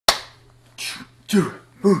Move,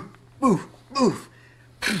 move, move,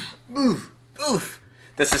 move, move.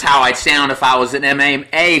 This is how I'd sound if I was an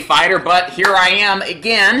MMA fighter, but here I am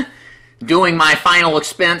again doing my final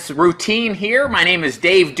expense routine here. My name is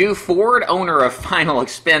Dave Duford, owner of Final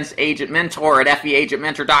Expense Agent Mentor at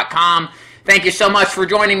feagentmentor.com. Thank you so much for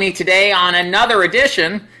joining me today on another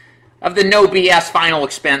edition of the No BS Final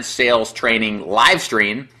Expense Sales Training live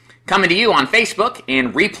stream, coming to you on Facebook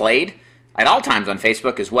and replayed at all times on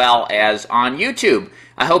Facebook as well as on YouTube.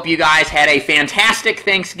 I hope you guys had a fantastic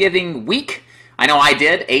Thanksgiving week. I know I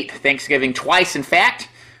did. Ate Thanksgiving twice, in fact.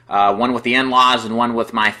 One with the in-laws and one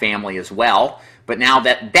with my family as well. But now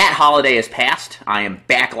that that holiday has passed, I am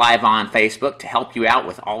back live on Facebook to help you out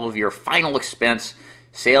with all of your final expense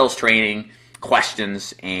sales training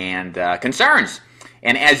questions and concerns.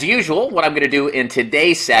 And as usual, what I'm going to do in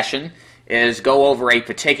today's session is go over a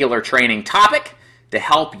particular training topic to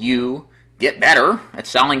help you get better at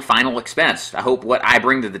selling final expense. I hope what I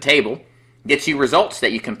bring to the table gets you results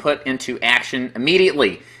that you can put into action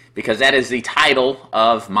immediately, because that is the title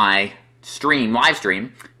of my live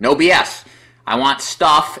stream, No BS. I want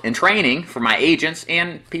stuff and training for my agents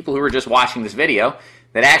and people who are just watching this video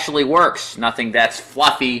that actually works. Nothing that's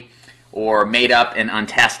fluffy or made up and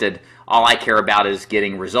untested. All I care about is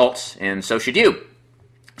getting results, and so should you.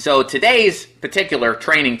 So today's particular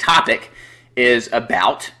training topic is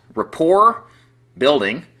about rapport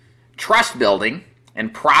building, trust building,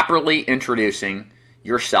 and properly introducing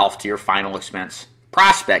yourself to your final expense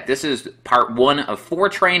prospect. This is part one of 4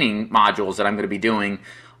 training modules that I'm going to be doing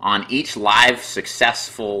on each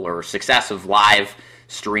successive live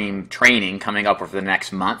stream training coming up over the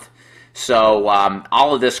next month. So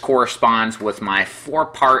all of this corresponds with my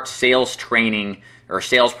 4-part sales training or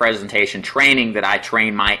sales presentation training that I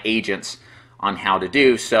train my agents on how to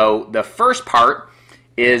do. So the first part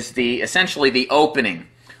is essentially the opening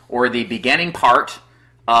or the beginning part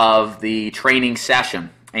of the training session,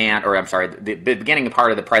 the beginning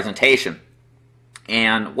part of the presentation.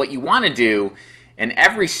 And what you want to do in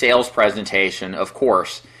every sales presentation, of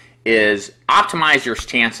course, is optimize your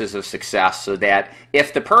chances of success so that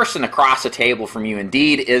if the person across the table from you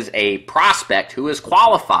indeed is a prospect who is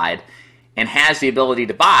qualified and has the ability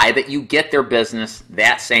to buy, that you get their business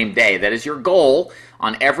that same day. That is your goal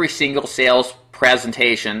on every single sales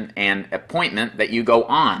presentation and appointment that you go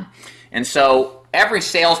on. And so every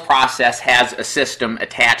sales process has a system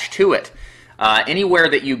attached to it. Anywhere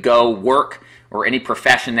that you go work, or any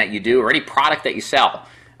profession that you do, or any product that you sell,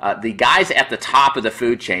 the guys at the top of the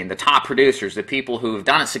food chain, the top producers, the people who have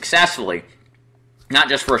done it successfully, not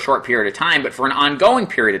just for a short period of time, but for an ongoing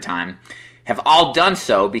period of time, have all done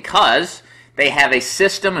so because they have a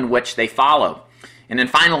system in which they follow. And in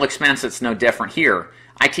final expense, it's no different here.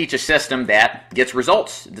 I teach a system that gets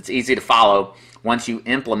results, that's easy to follow once you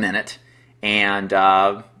implement it and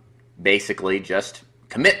basically just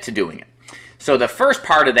commit to doing it. So the first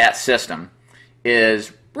part of that system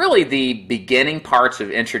is really the beginning parts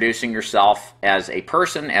of introducing yourself as a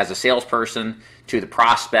person, as a salesperson to the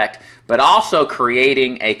prospect, but also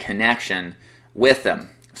creating a connection with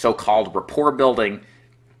them, so-called rapport building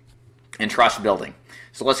and trust building.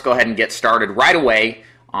 So let's go ahead and get started right away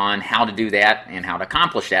on how to do that and how to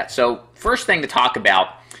accomplish that. So first thing to talk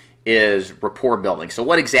about is rapport building. So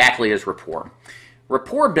what exactly is rapport?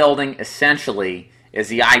 Rapport building essentially is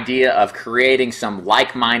the idea of creating some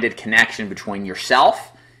like-minded connection between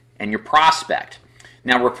yourself and your prospect.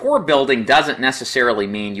 Now, rapport building doesn't necessarily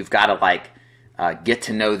mean you've got to get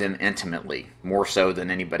to know them intimately, more so than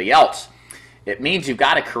anybody else. It means you've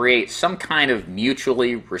got to create some kind of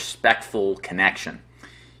mutually respectful connection.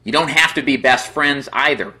 You don't have to be best friends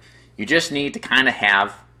either. You just need to kind of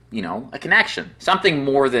have, a connection. Something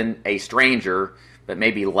more than a stranger, but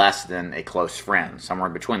maybe less than a close friend. Somewhere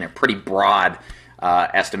in between there. Pretty broad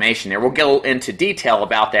estimation there. We'll go into detail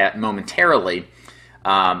about that momentarily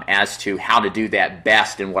as to how to do that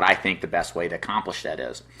best and what I think the best way to accomplish that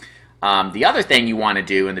is. The other thing you want to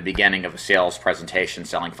do in the beginning of a sales presentation,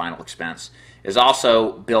 selling final expense, is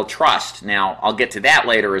also build trust. Now, I'll get to that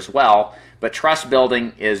later as well, but trust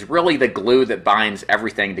building is really the glue that binds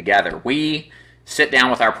everything together. We sit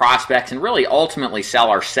down with our prospects and really ultimately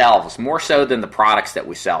sell ourselves, more so than the products that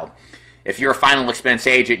we sell. If you're a final expense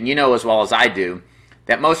agent, you know as well as I do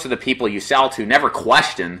that most of the people you sell to never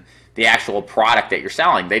question the actual product that you're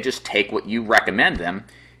selling. They just take what you recommend them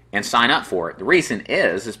and sign up for it. The reason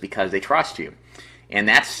is because they trust you. And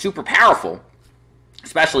that's super powerful,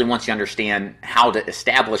 especially once you understand how to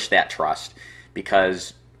establish that trust,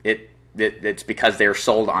 because it's because they're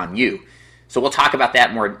sold on you. So we'll talk about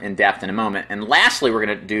that more in depth in a moment. And lastly, we're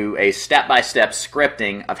going to do a step-by-step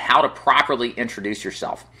scripting of how to properly introduce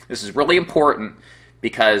yourself. This is really important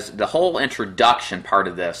because the whole introduction part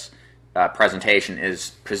of this presentation is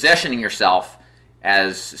positioning yourself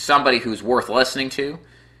as somebody who's worth listening to,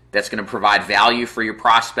 that's going to provide value for your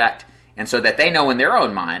prospect, and so that they know in their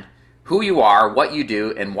own mind who you are, what you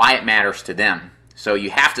do, and why it matters to them. So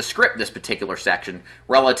you have to script this particular section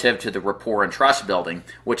relative to the rapport and trust building,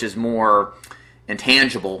 which is more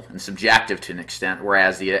intangible and subjective to an extent,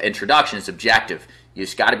 whereas the introduction is objective. You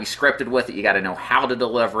just got to be scripted with it. You got to know how to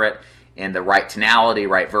deliver it in the right tonality,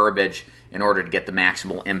 right verbiage, in order to get the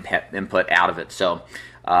maximal input out of it. So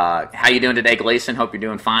how you doing today, Gleason? Hope you're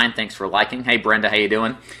doing fine. Thanks for liking. Hey, Brenda, how you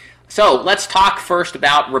doing? So let's talk first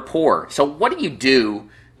about rapport. So what do you do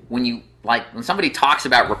when somebody talks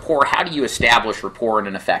about rapport? How do you establish rapport in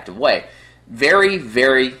an effective way? Very,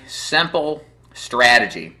 very simple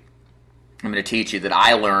strategy I'm going to teach you that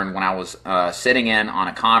I learned when I was sitting in on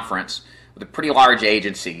a conference with a pretty large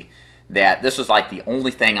agency, that this was like the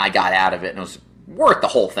only thing I got out of it, and it was worth the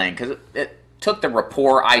whole thing because it took the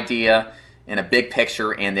rapport idea in a big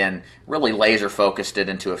picture and then really laser focused it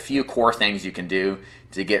into a few core things you can do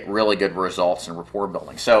to get really good results in rapport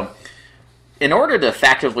building. So in order to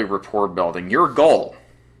effectively rapport building, your goal,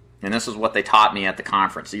 and this is what they taught me at the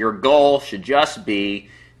conference, your goal should just be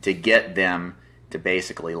to get them to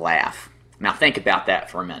basically laugh. Now think about that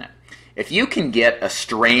for a minute. If you can get a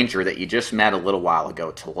stranger that you just met a little while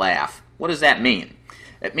ago to laugh, what does that mean?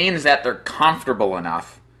 It means that they're comfortable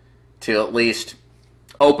enough to at least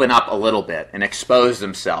open up a little bit and expose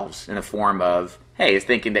themselves in a form of, hey,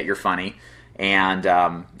 thinking that you're funny and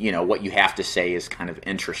what you have to say is kind of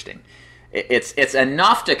interesting. It's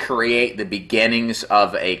enough to create the beginnings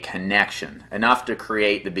of a connection, enough to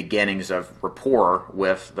create the beginnings of rapport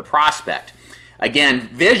with the prospect. Again,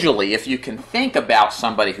 visually, if you can think about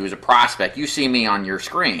somebody who's a prospect, you see me on your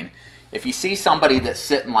screen. If you see somebody that's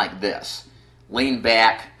sitting like this, lean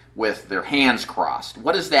back with their hands crossed,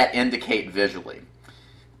 what does that indicate visually?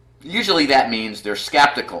 Usually that means they're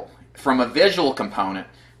skeptical. From a visual component,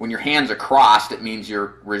 when your hands are crossed, it means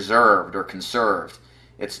you're reserved or conserved.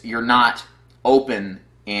 You're not open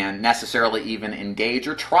and necessarily even engaged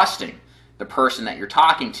or trusting the person that you're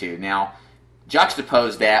talking to. Now,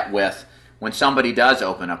 juxtapose that with when somebody does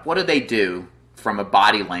open up, what do they do from a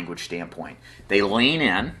body language standpoint? They lean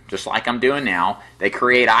in, just like I'm doing now. They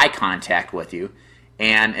create eye contact with you.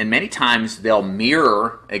 And many times they'll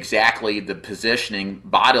mirror exactly the positioning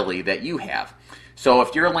bodily that you have. So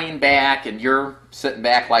if you're leaned back and you're sitting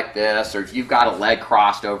back like this, or if you've got a leg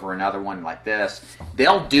crossed over another one like this,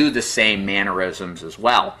 they'll do the same mannerisms as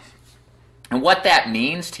well. And what that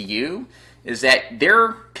means to you is that they're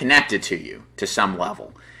connected to you to some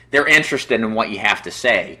level. They're interested in what you have to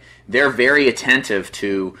say. They're very attentive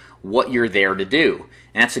to what you're there to do.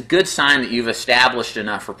 And it's a good sign that you've established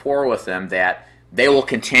enough rapport with them that they will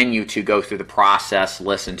continue to go through the process,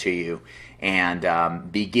 listen to you,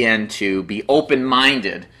 and begin to be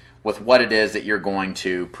open-minded with what it is that you're going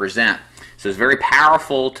to present. So it's very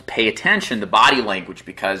powerful to pay attention to body language,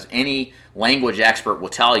 because any language expert will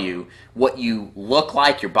tell you what you look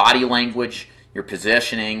like, your body language, your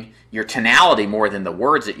positioning, your tonality more than the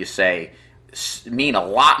words that you say mean a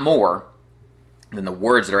lot more than the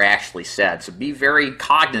words that are actually said. So be very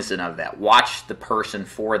cognizant of that. Watch the person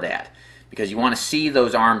for that, because you want to see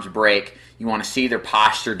those arms break. You want to see their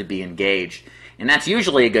posture to be engaged. And that's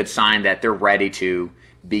usually a good sign that they're ready to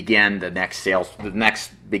begin the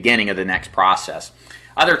next beginning of the next process.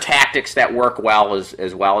 Other tactics that work well is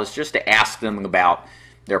just to ask them about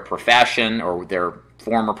their profession or their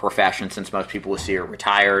former profession, since most people we see are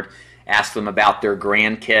retired. Ask them about their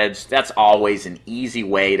grandkids. That's always an easy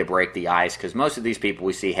way to break the ice, because most of these people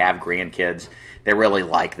we see have grandkids. They really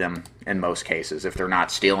like them in most cases, if they're not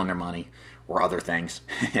stealing their money or other things.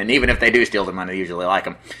 And even if they do steal their money, they usually like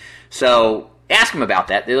them. So ask them about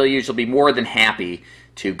that. They'll usually be more than happy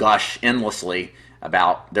to gush endlessly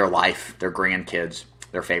about their life, their grandkids,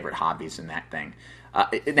 their favorite hobbies, and that thing.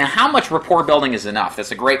 Now, how much rapport building is enough?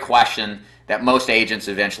 That's a great question that most agents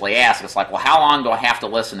eventually ask. It's like, well, how long do I have to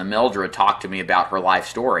listen to Mildred talk to me about her life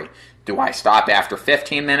story? Do I stop after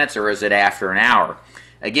 15 minutes, or is it after an hour?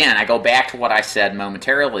 Again, I go back to what I said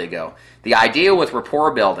momentarily ago. The idea with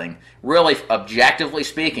rapport building, really objectively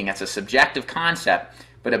speaking, it's a subjective concept,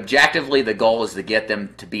 but objectively the goal is to get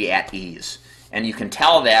them to be at ease. And you can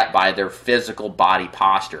tell that by their physical body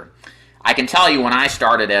posture. I can tell you, when I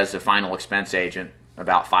started as a final expense agent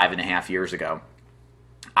about 5.5 years ago,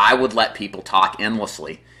 I would let people talk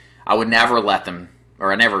endlessly. I would never let them,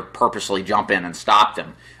 or I never purposely jump in and stop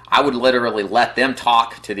them. I would literally let them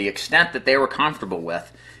talk to the extent that they were comfortable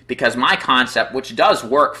with, because my concept, which does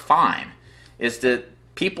work fine, is that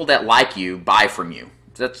people that like you buy from you.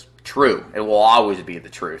 That's true. It will always be the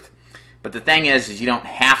truth. But the thing is you don't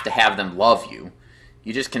have to have them love you.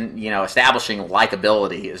 You just can, establishing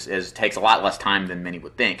likability takes a lot less time than many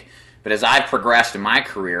would think. But as I've progressed in my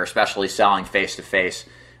career, especially selling face-to-face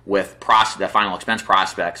with the final expense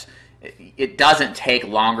prospects, it doesn't take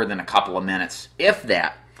longer than a couple of minutes, if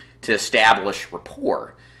that, to establish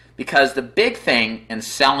rapport. Because the big thing in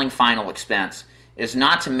selling final expense is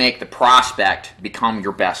not to make the prospect become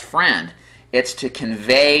your best friend. It's to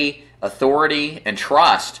convey authority and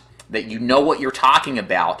trust that you know what you're talking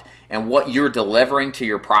about and what you're delivering to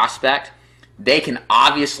your prospect. They can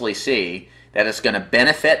obviously see that it's going to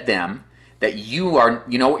benefit them, that you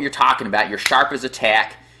know what you're talking about, you're sharp as a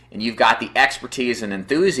tack, and you've got the expertise and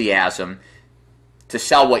enthusiasm to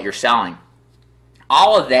sell what you're selling.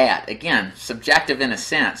 All of that, again, subjective in a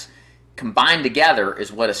sense, combined together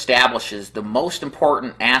is what establishes the most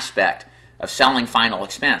important aspect of selling final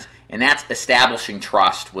expense, and that's establishing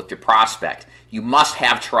trust with your prospect. You must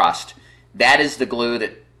have trust. That is the glue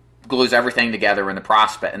that glues everything together in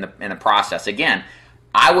the process. Again,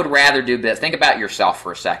 I would rather do business. Think about yourself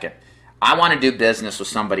for a second. I want to do business with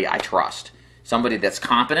somebody I trust, somebody that's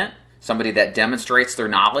competent, somebody that demonstrates their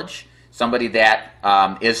knowledge, somebody that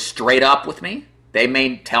is straight up with me. They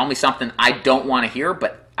may tell me something I don't want to hear,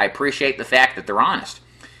 but I appreciate the fact that they're honest.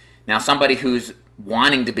 Now, somebody who's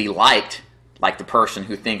wanting to be liked, like the person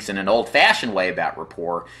who thinks in an old-fashioned way about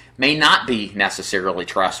rapport, may not be necessarily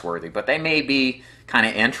trustworthy, but they may be kind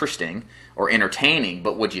of interesting or entertaining,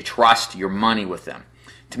 but would you trust your money with them?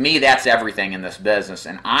 To me, that's everything in this business,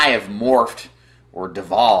 and I have morphed or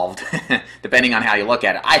devolved, depending on how you look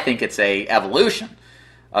at it. I think it's a evolution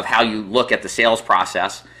of how you look at the sales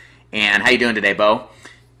process. And how you doing today, Bo?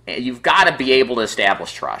 You've got to be able to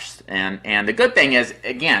establish trust. And the good thing is,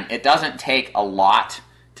 again, it doesn't take a lot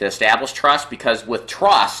to establish trust, because with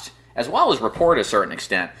trust, as well as rapport to a certain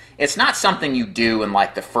extent, it's not something you do in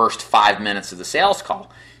like the first 5 minutes of the sales call.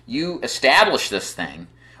 You establish this thing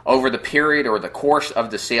over the period or the course of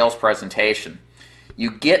the sales presentation.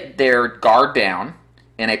 You get their guard down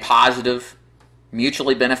in a positive,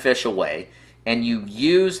 mutually beneficial way, and you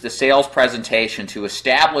use the sales presentation to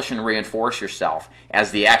establish and reinforce yourself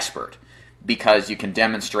as the expert, because you can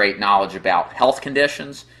demonstrate knowledge about health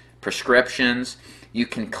conditions, prescriptions. You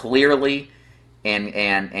can clearly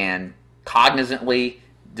and cognizantly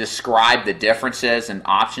describe the differences and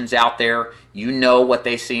options out there. You know what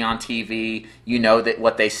they see on TV. You know that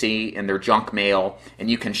what they see in their junk mail,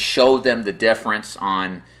 and you can show them the difference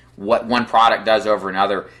on what one product does over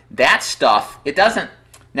another. That stuff, it doesn't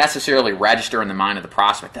necessarily register in the mind of the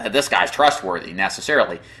prospect that this guy's trustworthy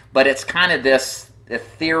necessarily, but it's kind of this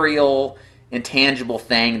ethereal, intangible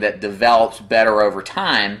thing that develops better over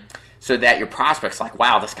time, so that your prospect's like,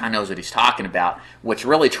 wow, this guy knows what he's talking about, which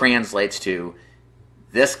really translates to,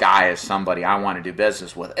 this guy is somebody I want to do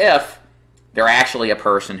business with, if they're actually a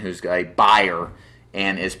person who's a buyer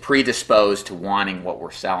and is predisposed to wanting what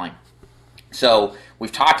we're selling. So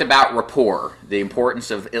we've talked about rapport, the importance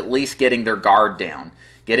of at least getting their guard down,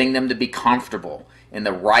 getting them to be comfortable in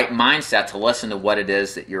the right mindset to listen to what it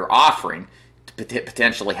is that you're offering to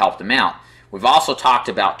potentially help them out. We've also talked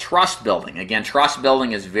about trust building. Again, trust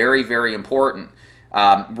building is very, very important,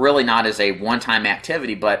 really not as a one-time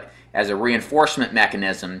activity, but as a reinforcement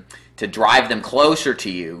mechanism to drive them closer to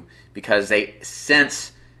you, because they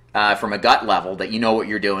sense from a gut level that you know what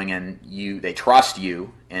you're doing, and they trust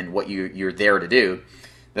you and what you're there to do.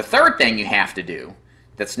 The third thing you have to do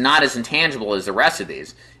that's not as intangible as the rest of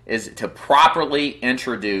these is to properly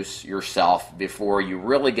introduce yourself before you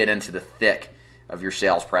really get into the thick of your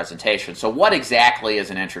sales presentation. So what exactly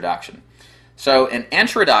is an introduction? So an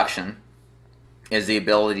introduction is the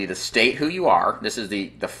ability to state who you are. This is the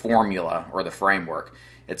formula or the framework.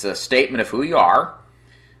 It's a statement of who you are,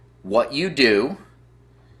 what you do,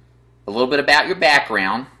 a little bit about your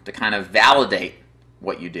background to kind of validate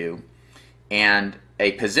what you do, and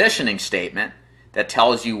a positioning statement that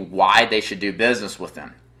tells you why they should do business with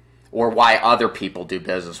them, or why other people do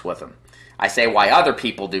business with them. I say why other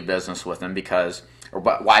people do business with them because, or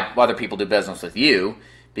why other people do business with you,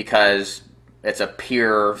 because it's a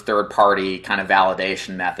peer, third-party kind of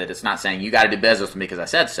validation method. It's not saying you got to do business with me because I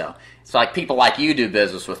said so. It's like people like you do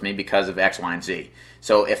business with me because of X, Y, and Z.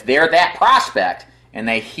 So if they're that prospect and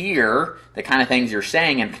they hear the kind of things you're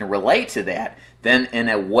saying and can relate to that, then in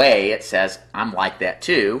a way it says, I'm like that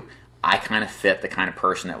too. I kind of fit the kind of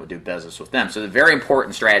person that would do business with them. So it's a very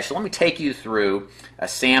important strategy. So let me take you through a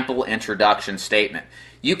sample introduction statement.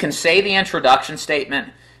 You can say the introduction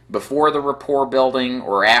statement before the rapport building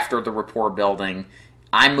or after the rapport building.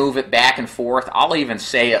 I move it back and forth. I'll even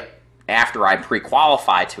say it after I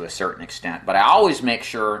pre-qualify to a certain extent, but I always make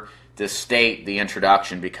sure to state the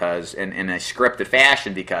introduction because in a scripted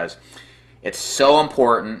fashion, because it's so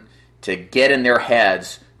important to get in their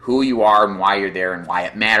heads who you are and why you're there and why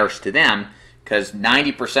it matters to them, because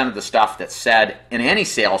 90% of the stuff that's said in any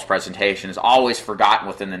sales presentation is always forgotten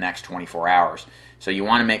within the next 24 hours. So you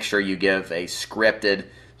want to make sure you give a scripted,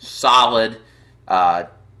 solid,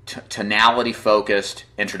 tonality-focused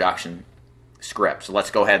introduction script. So let's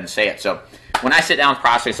go ahead and say it. So when I sit down with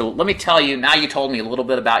prospects, so let me tell you, now you told me a little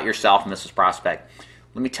bit about yourself, Mrs. Prospect.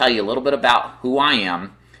 Let me tell you a little bit about who I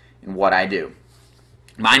am and what I do.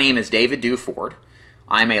 My name is David Duford.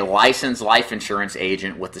 I'm a licensed life insurance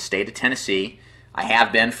agent with the state of Tennessee. I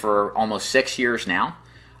have been for almost 6 years now.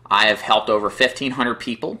 I have helped over 1,500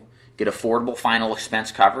 people get affordable final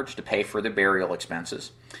expense coverage to pay for their burial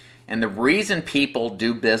expenses. And the reason people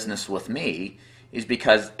do business with me is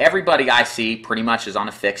because everybody I see pretty much is on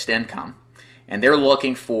a fixed income. And they're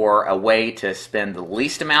looking for a way to spend the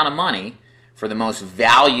least amount of money for the most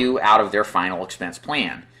value out of their final expense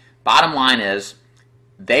plan. Bottom line is,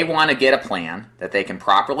 they want to get a plan that they can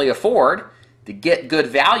properly afford to get good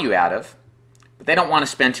value out of, but they don't want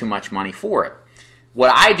to spend too much money for it.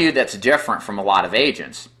 What I do that's different from a lot of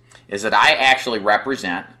agents is that I actually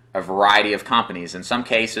represent a variety of companies, in some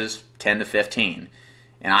cases 10 to 15.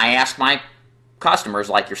 And I ask my customers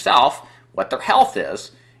like yourself what their health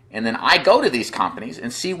is, and then I go to these companies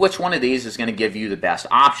and see which one of these is going to give you the best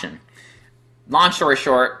option. Long story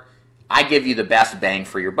short, I give you the best bang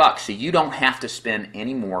for your buck, so you don't have to spend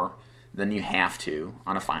any more than you have to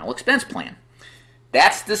on a final expense plan.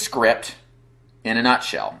 That's the script in a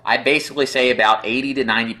nutshell. I basically say about 80 to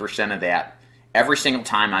 90% of that every single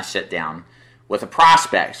time I sit down with a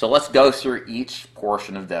prospect. So let's go through each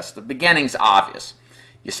portion of this. The beginning's obvious.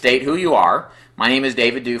 You state who you are. My name is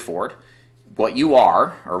David Duford. What you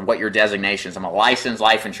are, or what your designation is, I'm a licensed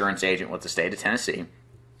life insurance agent with the state of Tennessee.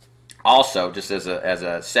 Also, just as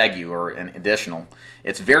a segue or an additional,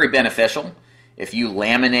 it's very beneficial if you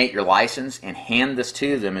laminate your license and hand this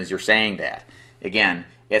to them as you're saying that. Again,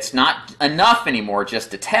 it's not enough anymore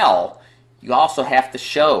just to tell. You also have to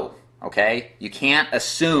show, okay? You can't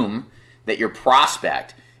assume that your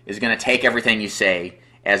prospect is going to take everything you say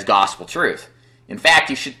as gospel truth. In fact,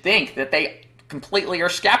 you should think that they completely are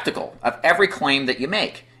skeptical of every claim that you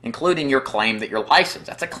make, including your claim that you're licensed.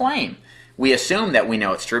 That's a claim. We assume that we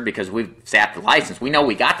know it's true because we've sat the license. We know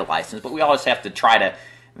we got the license, but we always have to try to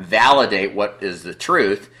validate what is the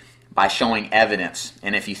truth by showing evidence.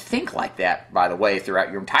 And if you think like that, by the way,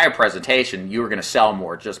 throughout your entire presentation, you are going to sell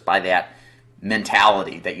more just by that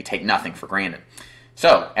mentality that you take nothing for granted.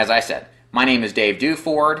 So, as I said, my name is Dave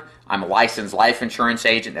Duford. I'm a licensed life insurance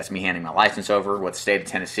agent. That's me handing my license over with the state of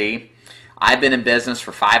Tennessee. I've been in business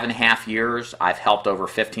for 5.5 years. I've helped over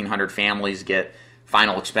 1,500 families get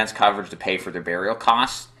final expense coverage to pay for their burial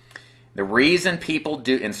costs. The reason people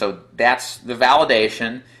do, and so that's the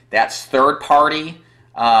validation, that's third-party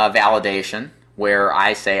validation, where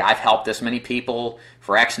I say I've helped this many people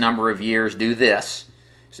for X number of years do this.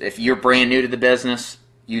 So if you're brand new to the business,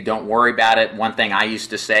 you don't worry about it. One thing I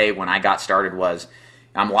used to say when I got started was,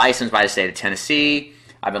 I'm licensed by the state of Tennessee.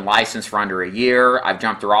 I've been licensed for under a year. I've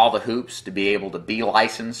jumped through all the hoops to be able to be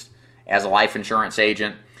licensed as a life insurance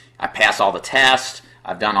agent. I pass all the tests.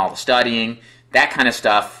 I've done all the studying. That kind of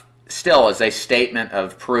stuff still is a statement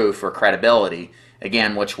of proof or credibility,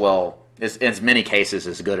 again, which will, in many cases,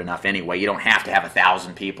 is good enough anyway. You don't have to have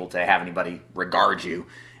 1,000 people to have anybody regard you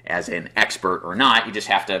as an expert or not. You just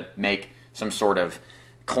have to make some sort of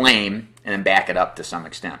claim and then back it up to some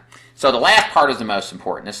extent. So the last part is the most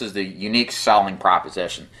important. This is the unique selling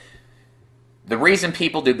proposition. The reason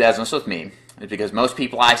people do business with me is because most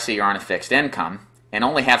people I see are on a fixed income and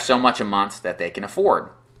only have so much a month that they can afford.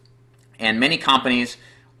 And many companies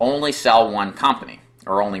only sell one company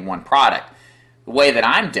or only one product. The way that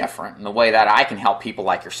I'm different and the way that I can help people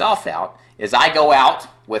like yourself out is I go out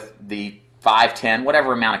with the 5, 10,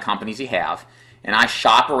 whatever amount of companies you have, and I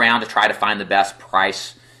shop around to try to find the best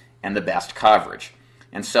price and the best coverage.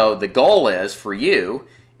 And so the goal is for you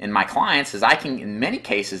and my clients is I can, in many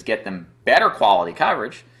cases, get them better quality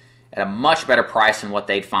coverage at a much better price than what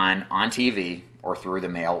they'd find on TV or through the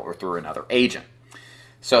mail or through another agent.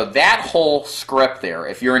 So that whole script there,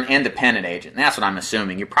 if you're an independent agent, and that's what I'm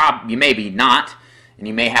assuming, you may be not, and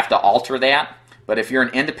you may have to alter that, but if you're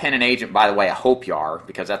an independent agent, by the way, I hope you are,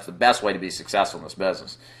 because that's the best way to be successful in this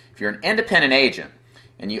business. If you're an independent agent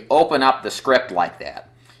and you open up the script like that,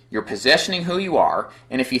 you're positioning who you are,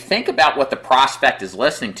 and if you think about what the prospect is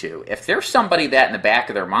listening to, if there's somebody that in the back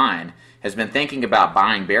of their mind has been thinking about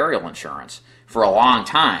buying burial insurance for a long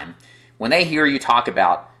time, when they hear you talk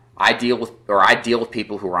about, I deal with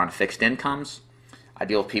people who are on fixed incomes, I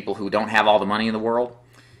deal with people who don't have all the money in the world,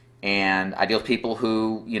 and I deal with people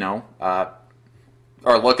who, are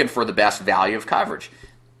looking for the best value of coverage.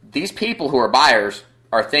 These people who are buyers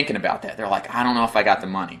are thinking about that. They're like, I don't know if I got the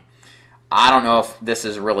money. I don't know if this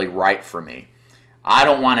is really right for me. I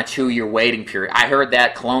don't want a 2-year waiting period. I heard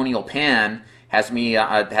that Colonial Penn has a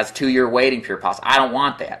 2-year waiting period policy. I don't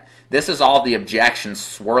want that. This is all the objections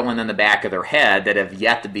swirling in the back of their head that have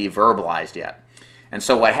yet to be verbalized yet. And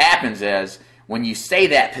so what happens is when you say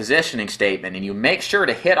that positioning statement and you make sure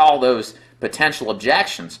to hit all those potential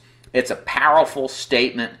objections, it's a powerful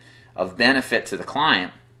statement of benefit to the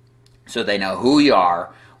client so they know who you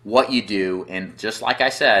are, what you do, and just like I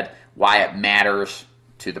said, why it matters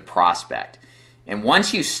to the prospect. And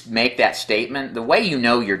once you make that statement, the way you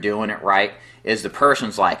know you're doing it right is the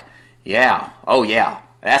person's like, yeah, oh yeah,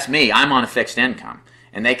 that's me, I'm on a fixed income.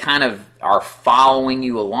 And they kind of are following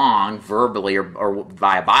you along verbally or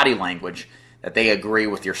via body language that they agree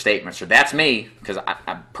with your statements. So that's me, because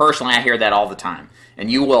personally I hear that all the time. And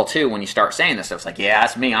you will too when you start saying this stuff. It's like, yeah,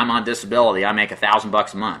 that's me, I'm on disability, I make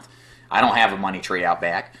 $1,000 a month. I don't have a money tree out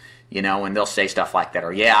back. And they'll say stuff like that,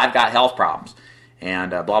 or yeah, I've got health problems,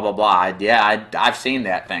 and blah, blah, blah. I've seen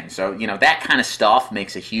that thing. So, that kind of stuff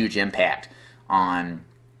makes a huge impact on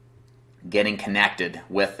getting connected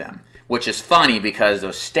with them, which is funny because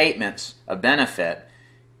those statements of benefit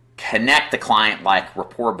connect the client like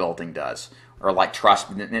rapport building does, or like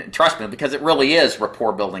trust building, because it really is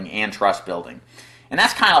rapport building and trust building. And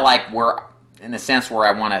that's kind of like where, in a sense, where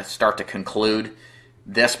I want to start to conclude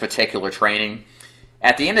this particular training.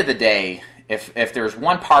 At the end of the day, if there's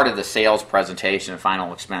one part of the sales presentation and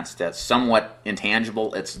final expense that's somewhat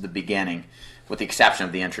intangible, it's the beginning, with the exception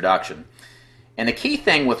of the introduction. And the key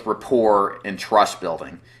thing with rapport and trust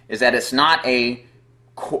building is that it's not a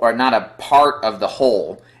part of the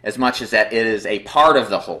whole as much as that it is a part of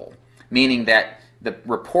the whole, meaning that the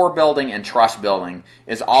rapport building and trust building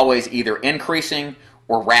is always either increasing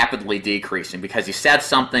or rapidly decreasing because you said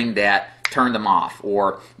something that turned them off,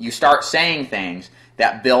 or you start saying things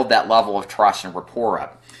that build that level of trust and rapport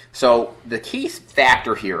up. So the key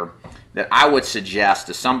factor here that I would suggest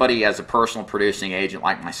to somebody as a personal producing agent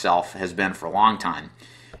like myself has been for a long time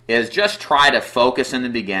is just try to focus in the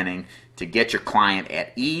beginning to get your client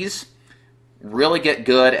at ease, really get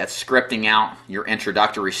good at scripting out your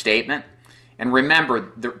introductory statement. And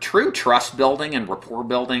remember, the true trust building and rapport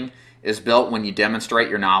building is built when you demonstrate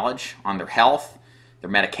your knowledge on their health, their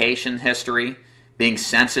medication history, being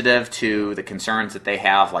sensitive to the concerns that they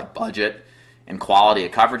have like budget and quality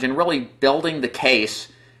of coverage, and really building the case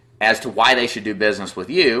as to why they should do business with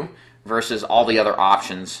you versus all the other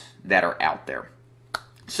options that are out there.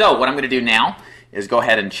 So what I'm going to do now is go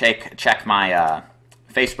ahead and check my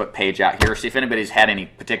Facebook page out here, see if anybody's had any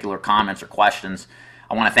particular comments or questions.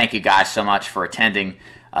 I want to thank you guys so much for attending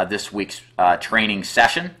this week's training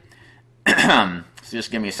session. So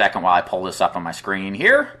just give me a second while I pull this up on my screen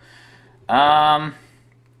here. Let's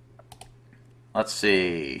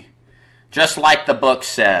see. Just like the book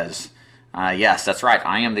says. Yes, that's right.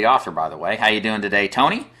 I am the author, by the way. How you doing today,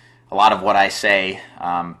 Tony? A lot of what I say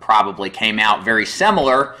probably came out very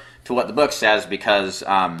similar to what the book says because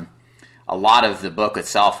a lot of the book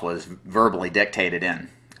itself was verbally dictated in.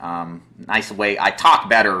 Nice way. I talk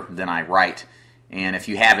better than I write. And if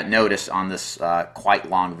you haven't noticed on this quite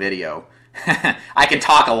long video, I can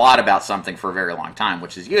talk a lot about something for a very long time,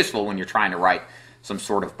 which is useful when you're trying to write some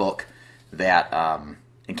sort of book that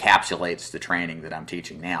encapsulates the training that I'm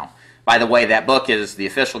teaching now. By the way, that book is the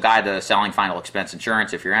official guide to selling final expense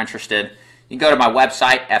insurance. If you're interested, you can go to my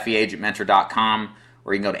website, feagentmentor.com,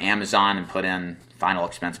 or you can go to Amazon and put in final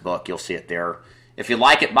expense book. You'll see it there. If you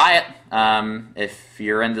like it, buy it. If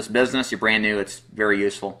you're in this business, you're brand new, it's very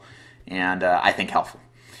useful and I think helpful.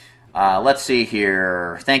 Let's see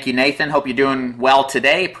here. Thank you, Nathan. Hope you're doing well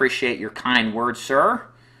today. Appreciate your kind words, sir.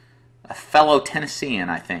 A fellow Tennessean,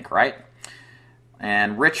 I think, right?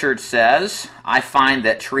 And Richard says, I find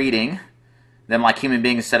that treating them like human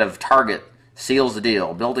beings instead of target seals the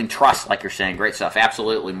deal. Building trust, like you're saying. Great stuff.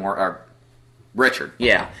 Absolutely. Richard,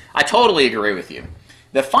 yeah. I totally agree with you.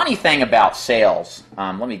 The funny thing about sales,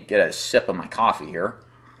 let me get a sip of my coffee here.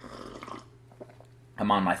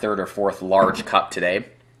 I'm on my third or fourth large cup today.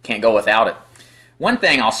 Can't go without it. One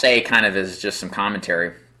thing I'll say kind of is just some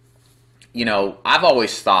commentary. I've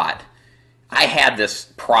always thought, I had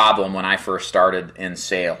this problem when I first started in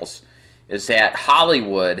sales, is that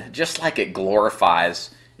Hollywood, just like it glorifies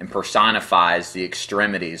and personifies the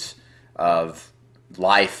extremities of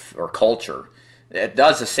life or culture. It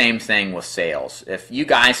does the same thing with sales. If you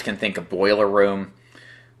guys can think of Boiler Room,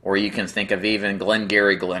 or you can think of even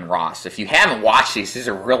Glengarry Glen Ross. If you haven't watched these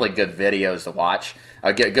are really good videos to watch.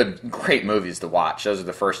 Great movies to watch. Those are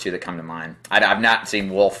the first two that come to mind. I've not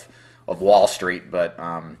seen Wolf of Wall Street, but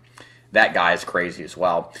that guy is crazy as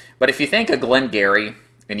well. But if you think of Glengarry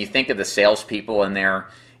and you think of the salespeople in there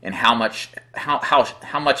and how much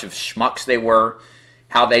of schmucks they were,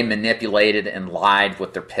 how they manipulated and lied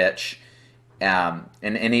with their pitch, and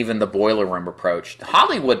even the Boiler Room approach,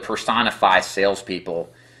 Hollywood personifies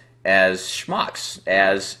salespeople as schmucks,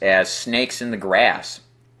 as snakes in the grass,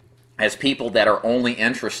 as people that are only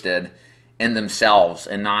interested in themselves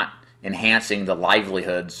and not enhancing the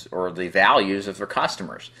livelihoods or the values of their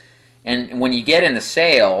customers. And when you get into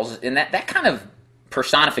sales, and that kind of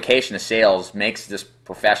personification of sales makes this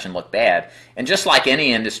profession look bad. And just like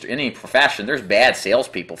any industry, any profession, there's bad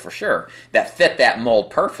salespeople for sure that fit that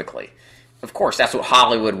mold perfectly. Of course, that's what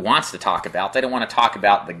Hollywood wants to talk about. They don't want to talk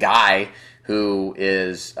about the guy who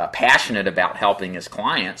is passionate about helping his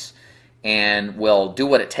clients and will do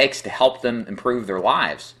what it takes to help them improve their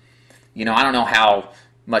lives. You know, I don't know how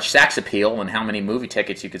much sex appeal and how many movie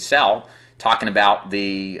tickets you could sell talking about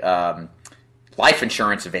the life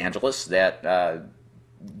insurance evangelist that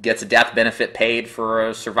gets a death benefit paid for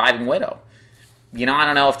a surviving widow. You know, I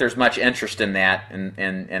don't know if there's much interest in that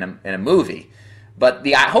in a movie. But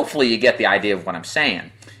hopefully you get the idea of what I'm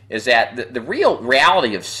saying, is that the real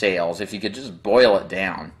reality of sales, if you could just boil it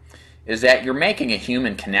down, is that you're making a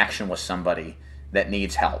human connection with somebody that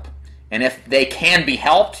needs help. And if they can be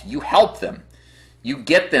helped, you help them. You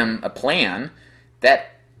get them a plan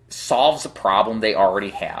that solves a problem they already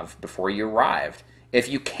have before you arrived. If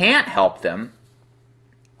you can't help them,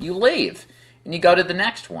 you leave and you go to the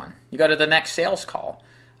next one. You go to the next sales call.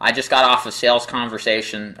 I just got off a sales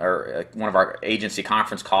conversation, or one of our agency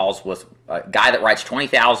conference calls, with a guy that writes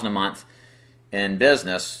 $20,000 a month in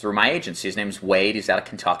business through my agency. His name's Wade. He's out of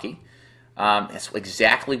Kentucky. It's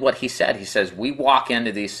exactly what he said. He says, we walk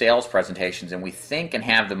into these sales presentations and we think and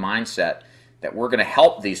have the mindset that we're going to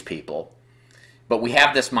help these people, but we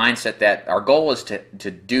have this mindset that our goal is to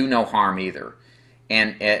do no harm either.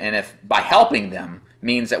 And if by helping them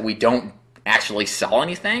means that we don't actually sell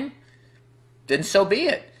anything, then so be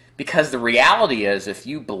it. Because the reality is, if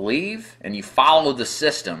you believe and you follow the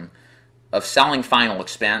system of selling final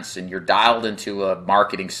expense, and you're dialed into a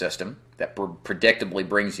marketing system that predictably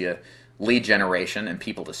brings you lead generation and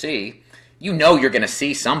people to see, you know you're going to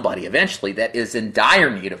see somebody eventually that is in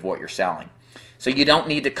dire need of what you're selling. So you don't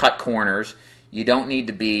need to cut corners. You don't need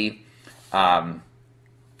to be a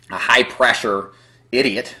high-pressure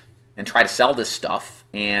idiot and try to sell this stuff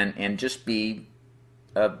and just be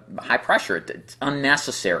high pressure. It's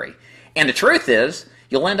unnecessary. And the truth is,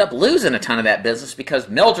 you'll end up losing a ton of that business because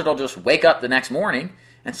Mildred will just wake up the next morning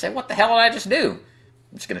and say, what the hell did I just do?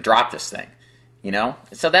 I'm just going to drop this thing. You know?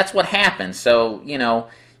 So that's what happens. So, you know,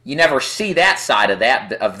 you never see that side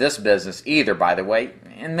of this business either, by the way.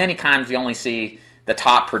 And many times you only see the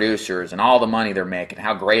top producers and all the money they're making,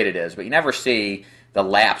 how great it is, but you never see the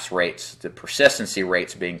lapse rates, the persistency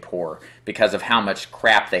rates being poor because of how much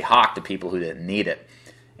crap they hawk to people who didn't need it.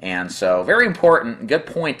 And so, very important, good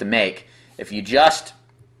point to make. If you just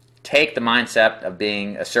take the mindset of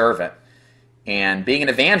being a servant and being an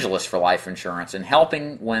evangelist for life insurance and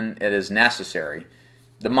helping when it is necessary,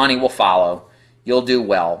 the money will follow. You'll do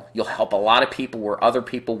well. You'll help a lot of people where other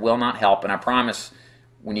people will not help. And I promise,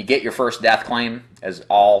 when you get your first death claim, as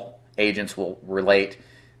all agents will relate,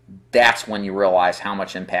 that's when you realize how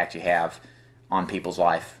much impact you have on people's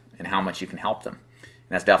life and how much you can help them.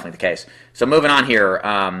 And that's definitely the case. So moving on here,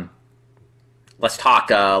 let's talk,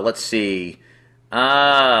 let's see.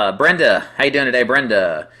 Brenda, how you doing today,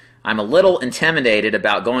 Brenda? I'm a little intimidated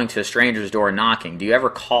about going to a stranger's door and knocking. Do you ever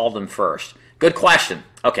call them first? Good question.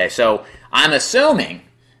 Okay, so I'm assuming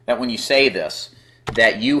that when you say this,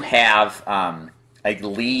 that you have a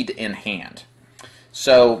lead in hand.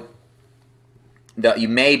 So you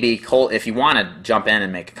may be cold. If you want to jump in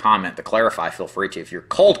and make a comment to clarify, feel free to. If you're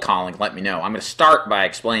cold calling, let me know. I'm going to start by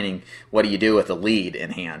explaining what do you do with a lead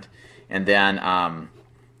in hand, and then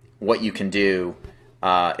what you can do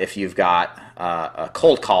if you've got a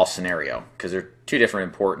cold call scenario, because there are two different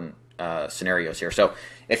important scenarios here. So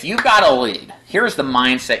if you've got a lead, here's the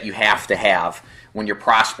mindset you have to have when you're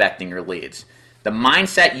prospecting your leads. The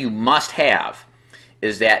mindset you must have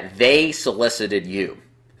is that they solicited you.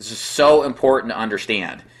 This is so important to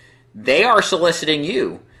understand. They are soliciting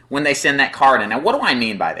you when they send that card in. Now, what do I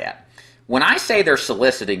mean by that? When I say they're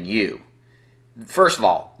soliciting you, first of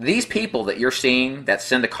all, these people that you're seeing that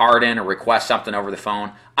send a card in or request something over the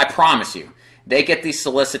phone, I promise you, they get these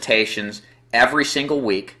solicitations every single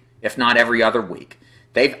week, if not every other week.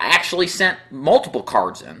 They've actually sent multiple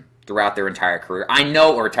cards in throughout their entire career. I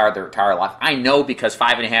know, or their entire life. I know because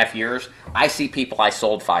 5.5 years, I see people I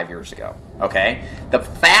sold 5 years ago. Okay? The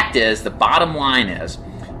fact is, the bottom line is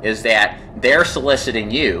that they're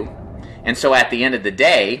soliciting you, and so at the end of the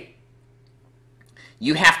day,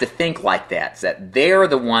 you have to think like that they're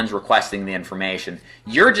the ones requesting the information.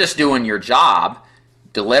 You're just doing your job,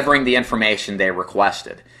 delivering the information they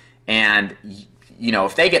requested. And, you know,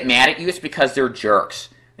 if they get mad at you, it's because they're jerks.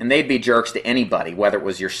 And they'd be jerks to anybody, whether it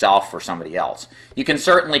was yourself or somebody else. You can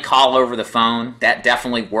certainly call over the phone. That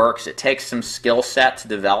definitely works. It takes some skill set to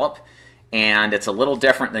develop, and it's a little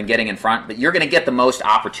different than getting in front. But you're going to get the most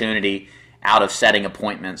opportunity out of setting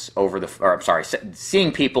appointments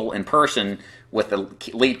seeing people in person with the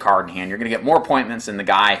lead card in hand. You're going to get more appointments than the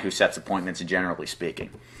guy who sets appointments, generally speaking.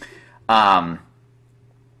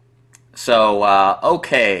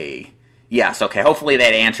 Okay. Yes, okay. Hopefully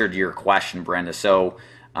that answered your question, Brenda. So,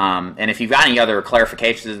 and if you've got any other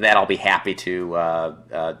clarifications of that, I'll be happy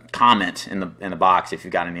to comment in the box if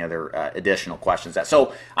you've got any other additional questions.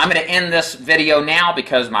 So I'm going to end this video now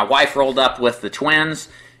because my wife rolled up with the twins.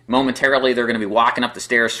 Momentarily, they're going to be walking up the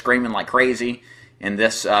stairs screaming like crazy, and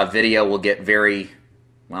this video will get very,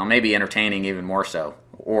 well, maybe entertaining even more so,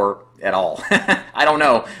 or at all. I don't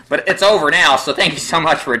know, but it's over now, so thank you so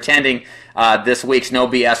much for attending this week's No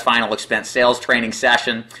BS Final Expense Sales Training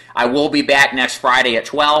session. I will be back next Friday at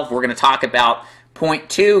 12. We're going to talk about point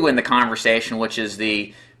 2 in the conversation, which is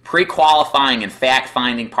the pre-qualifying and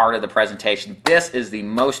fact-finding part of the presentation. This is the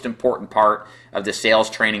most important part of the sales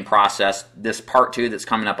training process, this part 2 that's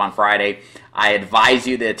coming up on Friday. I advise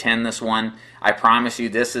you to attend this one. I promise you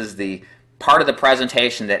this is the part of the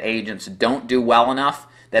presentation that agents don't do well enough,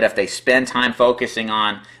 that if they spend time focusing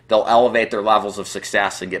on, they'll elevate their levels of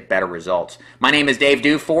success and get better results. My name is Dave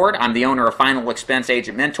Duford. I'm the owner of Final Expense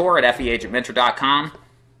Agent Mentor at feagentmentor.com.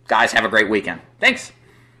 Guys, have a great weekend. Thanks.